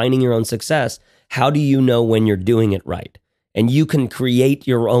 defining your own success. How do you know when you're doing it right? And you can create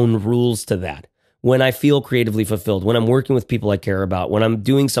your own rules to that. When I feel creatively fulfilled, when I'm working with people I care about, when I'm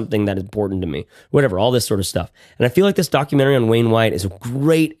doing something that is important to me, whatever, all this sort of stuff. And I feel like this documentary on Wayne White is a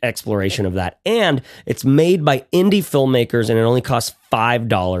great exploration of that. And it's made by indie filmmakers, and it only costs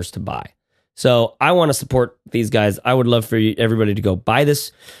 $5 to buy. So I want to support these guys. I would love for everybody to go buy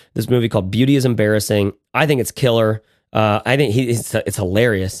this movie called Beauty is Embarrassing. I think it's killer. I think it's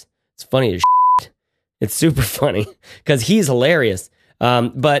hilarious. It's funny as shit. It's super funny because he's hilarious.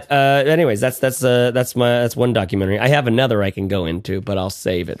 But anyways, that's one documentary. I have another I can go into, but I'll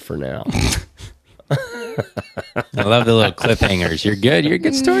save it for now. I love the little cliffhangers. You're good. You're a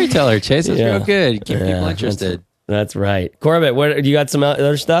good storyteller, Chase. It's real good. Keep people interested. That's right. Corbett, what you got? Some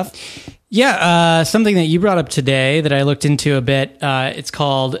other stuff? Yeah, something that you brought up today that I looked into a bit. It's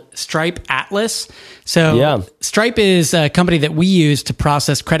called Stripe Atlas. So Stripe is a company that we use to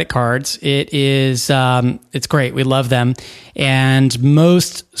process credit cards. It is, it's great. We love them. And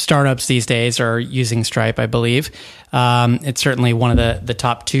most startups these days are using Stripe, I believe. It's certainly one of the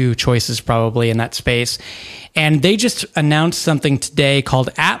top two choices probably in that space. And they just announced something today called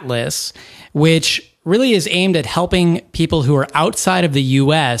Atlas, which really is aimed at helping people who are outside of the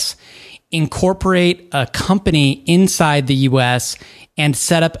U.S. incorporate a company inside the U.S. and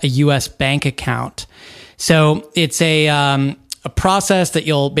set up a U.S. bank account. So it's a process that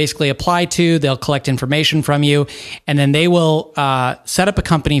you'll basically apply to. They'll collect information from you, and then they will set up a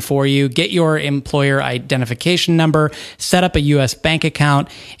company for you, get your employer identification number, set up a U.S. bank account,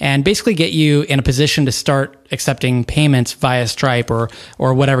 and basically get you in a position to start accepting payments via Stripe or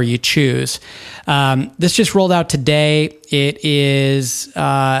whatever you choose. This just rolled out today. It is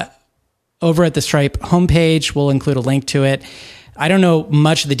over at the Stripe homepage. We'll include a link to it. I don't know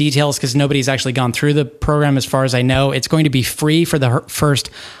much of the details because nobody's actually gone through the program as far as I know. It's going to be free for the first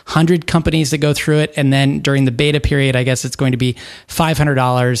 100 companies that go through it. And then during the beta period, I guess it's going to be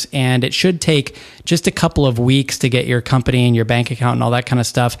 $500. And it should take just a couple of weeks to get your company and your bank account and all that kind of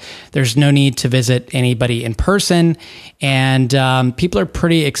stuff. There's no need to visit anybody in person. And people are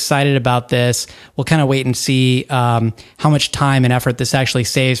pretty excited about this. We'll kind of wait and see how much time and effort this actually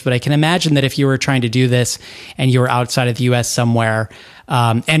saves. But I can imagine that if you were trying to do this and you were outside of the U.S. somewhere,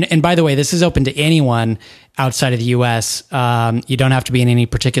 and by the way, this is open to anyone outside of the U.S. You don't have to be in any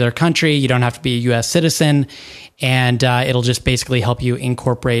particular country. You don't have to be a U.S. citizen. And it'll just basically help you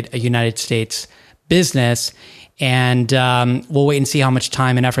incorporate a United States business. And we'll wait and see how much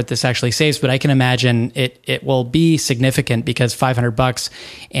time and effort this actually saves. But I can imagine it will be significant because $500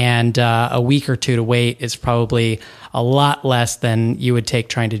 and a week or two to wait is probably a lot less than you would take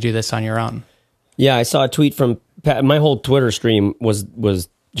trying to do this on your own. Yeah, I saw a tweet from my whole Twitter stream was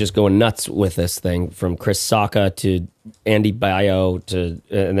just going nuts with this thing, from Chris Sacca to Andy Baio to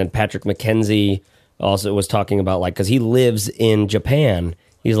and then Patrick McKenzie also was talking about, like, because he lives in Japan.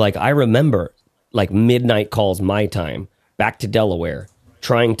 He's like, I remember like midnight calls my time back to Delaware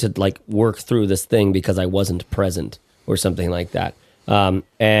trying to like work through this thing because I wasn't present or something like that. And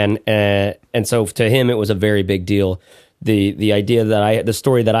so to him it was a very big deal. The idea that the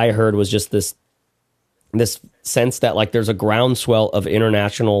story that I heard was just this sense that like there's a groundswell of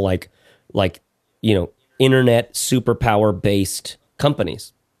international like internet superpower based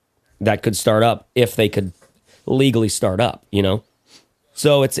companies that could start up if they could legally start up,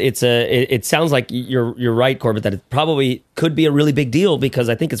 So it sounds like you're right, Corbett, that it probably could be a really big deal, because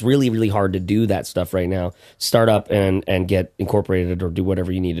I think it's really, really hard to do that stuff right now. Start up and get incorporated or do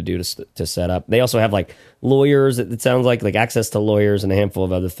whatever you need to do to set up. They also have like lawyers. It sounds like access to lawyers and a handful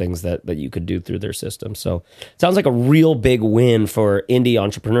of other things that you could do through their system. So it sounds like a real big win for indie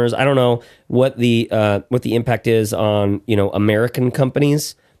entrepreneurs. I don't know what the impact is on American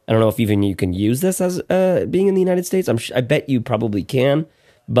companies. I don't know if even you can use this as being in the United States. I bet you probably can,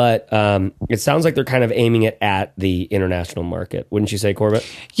 but it sounds like they're kind of aiming it at the international market. Wouldn't you say, Corbett?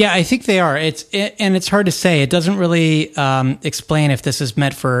 Yeah, I think they are. It's hard to say. It doesn't really explain if this is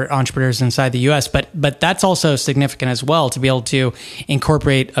meant for entrepreneurs inside the U.S., but that's also significant as well, to be able to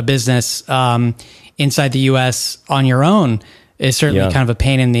incorporate a business inside the U.S. on your own is certainly kind of a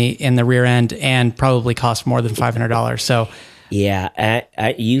pain in the rear end and probably costs more than $500. So. Yeah,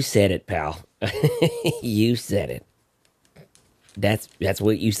 you said it, pal. You said it. That's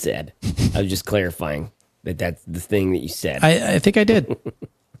what you said. I was just clarifying. that that's the thing that you said. I think I did.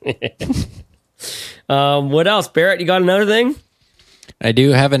 What else, Barrett? You got another thing? I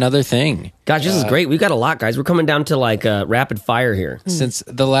do have another thing. Gosh, this is great. We've got a lot, guys. We're coming down to like rapid fire here. Since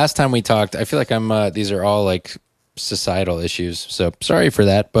the last time we talked, I feel like these are all like societal issues. So sorry for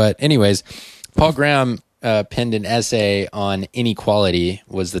that. But anyways, Paul Graham penned an essay on inequality,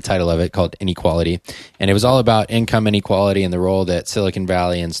 was the title of it, called Inequality. And it was all about income inequality and the role that Silicon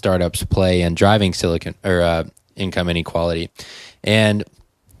Valley and startups play in driving income inequality. And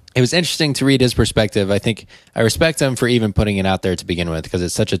it was interesting to read his perspective. I think I respect him for even putting it out there to begin with, because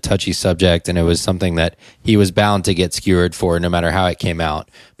it's such a touchy subject, and it was something that he was bound to get skewered for no matter how it came out.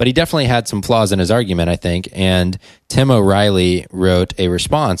 But he definitely had some flaws in his argument, I think. And Tim O'Reilly wrote a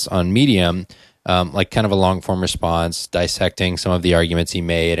response on Medium, like kind of a long form response, dissecting some of the arguments he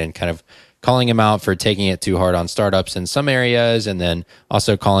made and kind of calling him out for taking it too hard on startups in some areas, and then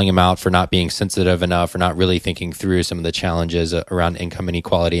also calling him out for not being sensitive enough or not really thinking through some of the challenges around income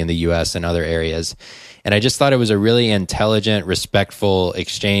inequality in the US and other areas. And I just thought it was a really intelligent, respectful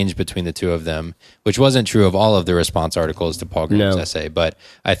exchange between the two of them, which wasn't true of all of the response articles to Paul Graham's essay. But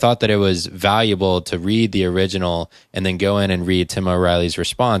I thought that it was valuable to read the original and then go in and read Tim O'Reilly's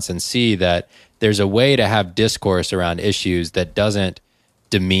response and see that there's a way to have discourse around issues that doesn't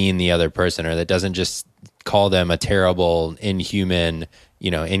demean the other person, or that doesn't just call them a terrible, inhuman,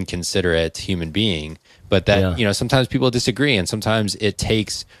 inconsiderate human being, but that, sometimes people disagree, and sometimes it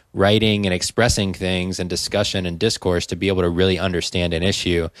takes writing and expressing things and discussion and discourse to be able to really understand an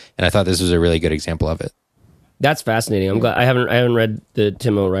issue. And I thought this was a really good example of it. That's fascinating. I'm glad I haven't read the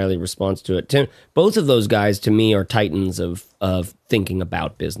Tim O'Reilly response to it. Both of those guys to me are titans of thinking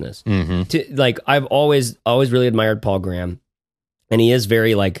about business. Mm-hmm. I've always really admired Paul Graham. And he is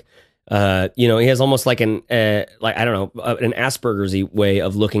very he has almost like an Asperger's Way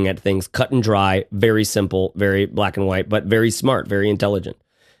of looking at things, cut and dry, very simple, very black and white, but very smart, very intelligent.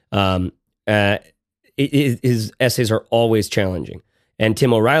 His essays are always challenging. And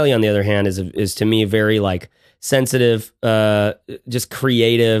Tim O'Reilly, on the other hand, is to me very sensitive, just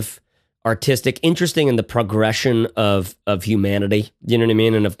creative, artistic, interesting in the progression of humanity. You know what I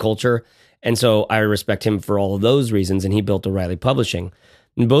mean, and of culture. And so I respect him for all of those reasons, and he built O'Reilly Publishing.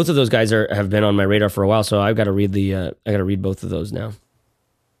 And both of those guys have been on my radar for a while, so I've got to read both of those now.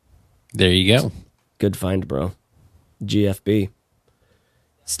 There you go. Good find, bro. GFB.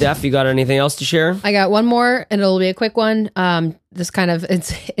 Steph, you got anything else to share? I got one more, and it'll be a quick one.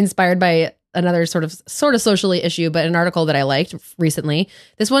 It's inspired by another sort of socially issue, but an article that I liked recently.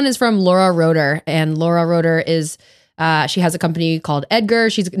 This one is from Laura Roeder, and Laura Roeder is... she has a company called Edgar.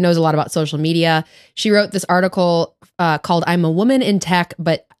 She knows a lot about social media. She wrote this article called "I'm a Woman in Tech,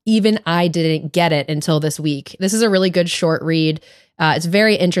 but Even I Didn't Get It Until This Week." This is a really good short read. It's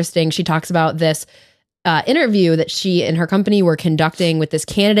very interesting. She talks about this interview that she and her company were conducting with this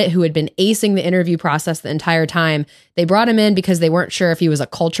candidate who had been acing the interview process the entire time. They brought him in because they weren't sure if he was a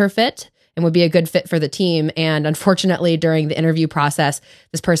culture fit and would be a good fit for the team. And unfortunately, during the interview process,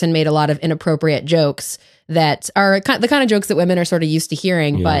 this person made a lot of inappropriate jokes that are the kind of jokes that women are sort of used to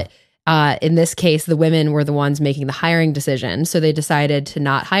hearing. Yeah. But in this case, the women were the ones making the hiring decision. So they decided to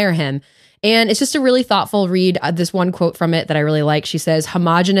not hire him. And it's just a really thoughtful read. This one quote from it that I really like. She says,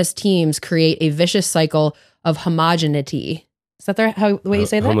 "Homogenous teams create a vicious cycle of homogeneity." Is that the way you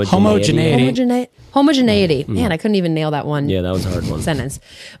say that? Homogeneity. Homogeneity. Man, I couldn't even nail that one. Yeah, that was a hard one. Sentence.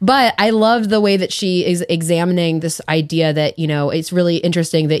 But I love the way that she is examining this idea that, it's really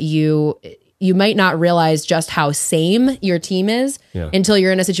interesting that you might not realize just how same your team is until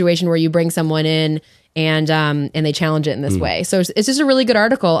you're in a situation where you bring someone in and they challenge it in this way. So it's just a really good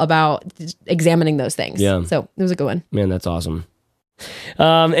article about examining those things. Yeah. So it was a good one. Man, that's awesome.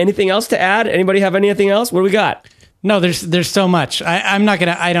 Anything else to add? Anybody have anything else? What do we got? No, there's so much.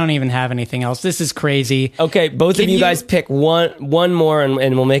 I don't even have anything else. This is crazy. Okay, both of you guys pick one more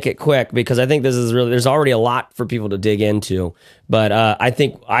and we'll make it quick, because I think this is really, there's already a lot for people to dig into. But I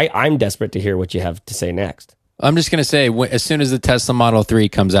think I'm desperate to hear what you have to say next. I'm just going to say, as soon as the Tesla Model 3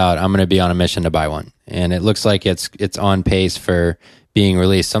 comes out, I'm going to be on a mission to buy one. And it looks like it's on pace for being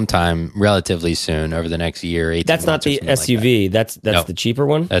released sometime relatively soon, over the next year, 18 That's not the SUV. Like that's the cheaper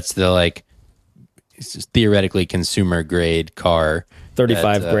one? That's the theoretically consumer grade car.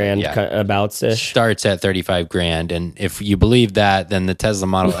 35 grand abouts-ish. Starts at 35 grand. And if you believe that, then the Tesla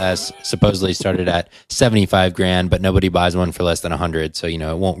Model S supposedly started at 75 grand, but nobody buys one for less than 100. So,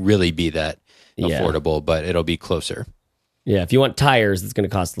 it won't really be that affordable, but it'll be closer. Yeah. If you want tires, it's going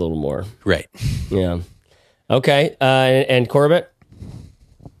to cost a little more. Right. Yeah. Okay. And Corbett?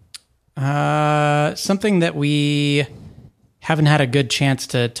 Something that we haven't had a good chance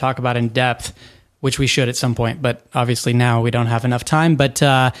to talk about in depth. which we should at some point, but obviously now we don't have enough time. But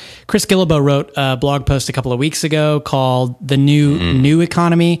Chris Guillebeau wrote a blog post a couple of weeks ago called The New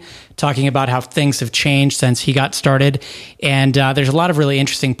Economy, talking about how things have changed since he got started. And there's a lot of really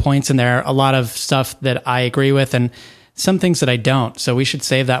interesting points in there, a lot of stuff that I agree with and some things that I don't. So we should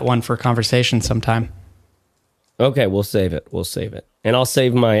save that one for conversation sometime. Okay, we'll save it. And I'll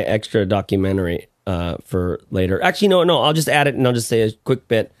save my extra documentary for later. Actually, no, I'll just add it and I'll just say a quick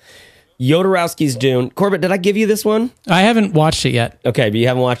bit. Jodorowsky's Dune. Corbett, did I give you this one? I haven't watched it yet. Okay, but you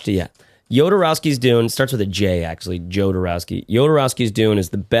haven't watched it yet. Jodorowsky's Dune starts with a J, actually. Jodorowsky. Jodorowsky's Dune is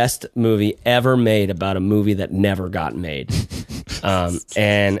the best movie ever made about a movie that never got made.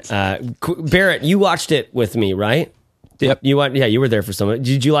 Barrett, you watched it with me, right? Yep. You were there for some of it.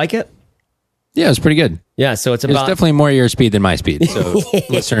 Did you like it? Yeah, it was pretty good. Yeah, so it's definitely more your speed than my speed. So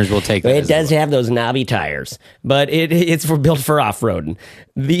listeners will take that. It does have those knobby tires. but it's built for off-roading.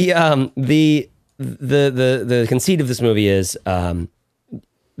 The conceit of this movie is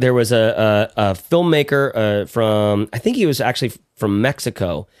there was a filmmaker from, I think he was actually from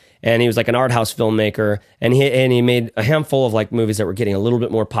Mexico, and he was like an art house filmmaker, and he made a handful of like movies that were getting a little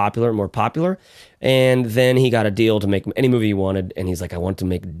bit more popular, and then he got a deal to make any movie he wanted, and he's like, I want to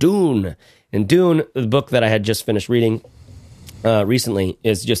make Dune. And Dune, the book that I had just finished reading recently,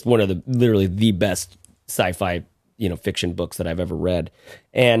 is just one of literally the best sci-fi, fiction books that I've ever read.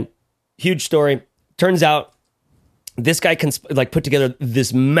 And huge story. Turns out this guy can put together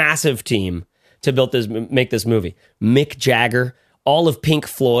this massive team to make this movie. Mick Jagger, all of Pink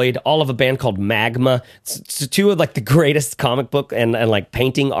Floyd, all of a band called Magma. It's two of like the greatest comic book and like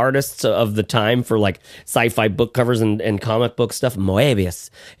painting artists of the time for like sci-fi book covers and comic book stuff.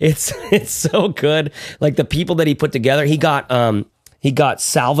 Moebius. It's so good. Like the people that he put together, he got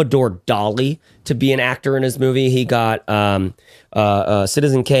Salvador Dali to be an actor in his movie. He got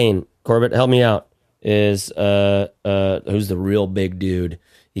Citizen Kane. Corbett, help me out. Is who's the real big dude?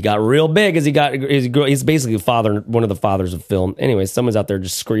 He got real big as he's basically one of the fathers of film. Anyway, someone's out there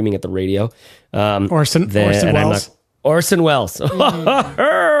just screaming at the radio. Orson Welles. Orson Welles.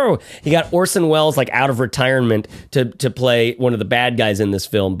 He got Orson Welles like out of retirement to play one of the bad guys in this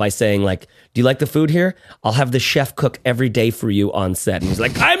film by saying like, do you like the food here? I'll have the chef cook every day for you on set. And he's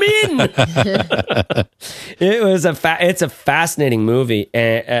like, I'm in. It's a fascinating movie,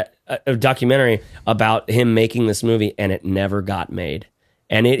 a documentary about him making this movie, and it never got made.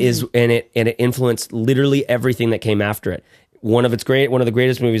 And it influenced literally everything that came after it. One of the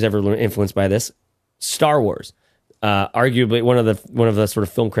greatest movies ever influenced by this, Star Wars. Arguably, one of the sort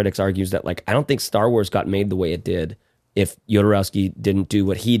of film critics argues that like I don't think Star Wars got made the way it did if Jodorowsky didn't do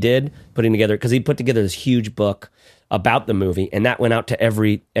what he did, because he put together this huge book about the movie, and that went out to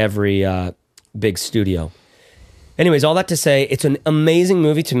every big studio. Anyways, all that to say, it's an amazing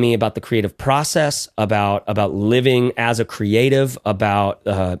movie to me about the creative process, about living as a creative, about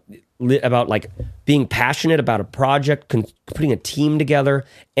like being passionate about a project, putting a team together,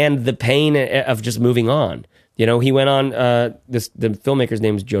 and the pain of just moving on. He went on, the filmmaker's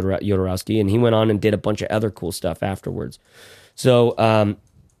name is Jodorowsky, and he went on and did a bunch of other cool stuff afterwards. So,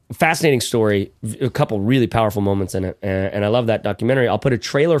 fascinating story, a couple really powerful moments in it, and I love that documentary. I'll put a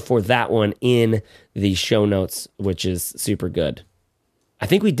trailer for that one in the show notes, which is super good. I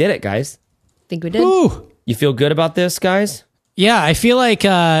think we did it, guys. I think we did. Ooh. You feel good about this, guys? Yeah, I feel like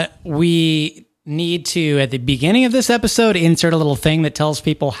we need to, at the beginning of this episode, insert a little thing that tells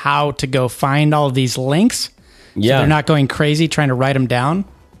people how to go find all of these links. Yeah. So they're not going crazy trying to write them down.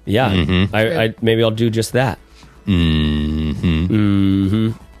 Yeah. Mm-hmm. I maybe I'll do just that. Mm-hmm.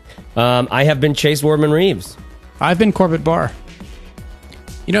 Mm-hmm. I have been Chase Wardman Reeves. I've been Corbett Barr.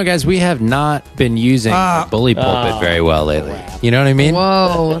 Guys, we have not been using the bully pulpit very well lately. You know what I mean?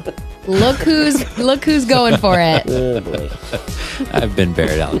 Whoa. Look who's going for it. Oh, boy. I've been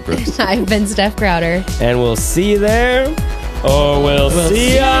Barrett Allen Brooks. I've been Steph Crowder. And we'll see you there, or we'll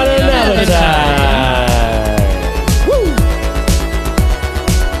see you on another time. Woo!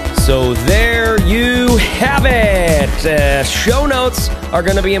 So there you have it. Show notes are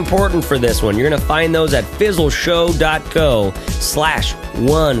going to be important for this one. You're going to find those at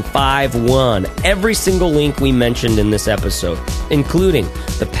fizzleshow.co/151. Every single link we mentioned in this episode, including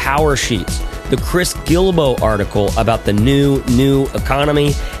the power sheets, the Chris Guillebeau article about the new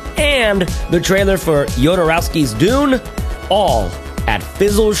economy, and the trailer for Jodorowsky's Dune, all at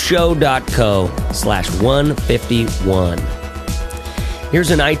fizzleshow.co/151.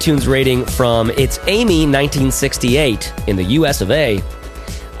 Here's an iTunes rating from It's Amy 1968 in the US of A.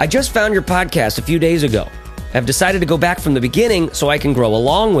 I just found your podcast a few days ago. I've decided to go back from the beginning so I can grow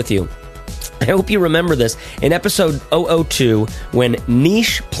along with you. I hope you remember this. In episode 002, when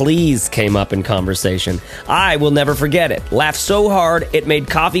niche please came up in conversation, I will never forget it. Laughed so hard, it made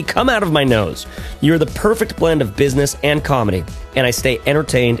coffee come out of my nose. You're the perfect blend of business and comedy, and I stay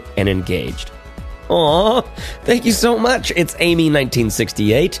entertained and engaged. Aw, thank you so much. It's Amy,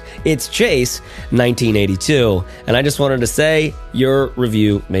 1968. It's Chase, 1982. And I just wanted to say, your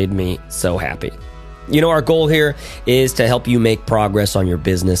review made me so happy. You know, our goal here is to help you make progress on your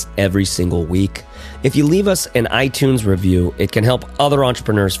business every single week. If you leave us an iTunes review, it can help other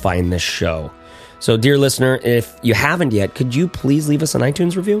entrepreneurs find this show. So, dear listener, if you haven't yet, could you please leave us an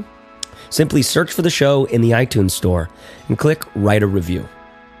iTunes review? Simply search for the show in the iTunes store and click Write a Review.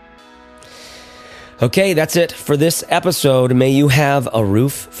 Okay, that's it for this episode. May you have a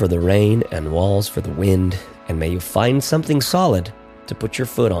roof for the rain and walls for the wind, and may you find something solid to put your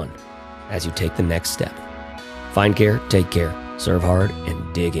foot on as you take the next step. Find care, take care, serve hard,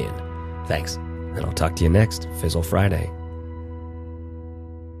 and dig in. Thanks, and I'll talk to you next Fizzle Friday.